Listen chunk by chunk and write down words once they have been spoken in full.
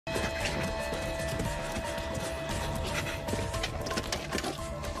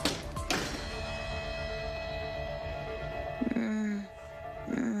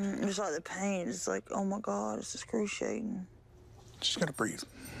Just like the pain, it's like, oh my God, it's excruciating. Just gotta breathe.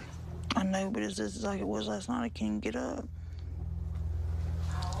 I know, but it's just like it was last night. I can't get up.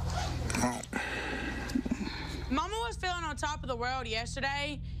 Oh. Mama was feeling on top of the world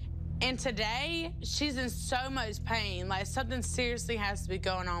yesterday, and today she's in so much pain. Like something seriously has to be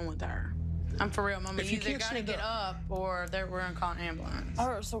going on with her. I'm for real, Mama. You either gotta get up or we're gonna call an ambulance. I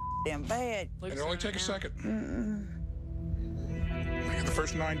hurt so damn bad. It'll only take a second. I get the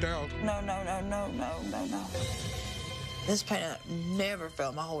first 9 down. No. This pain I never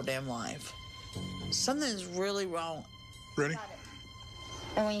felt my whole damn life. Something's really wrong. Ready?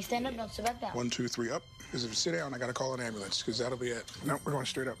 And when you stand up, don't sit back down. 1, 2, 3, up. Because if you sit down, I gotta call an ambulance, because that'll be it. No, we're going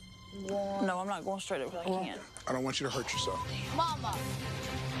straight up. No, I'm not going straight up because I can't. I don't want you to hurt yourself. Mama.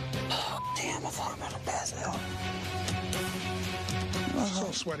 Damn, I thought I'm about to pass out.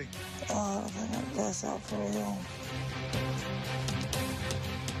 So sweaty. Oh, I think I'm gonna pass out for real.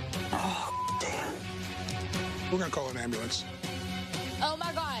 Oh, damn. We're gonna call an ambulance. Oh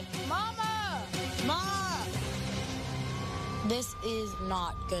my God. Mama! Mom! This is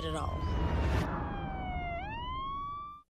not good at all.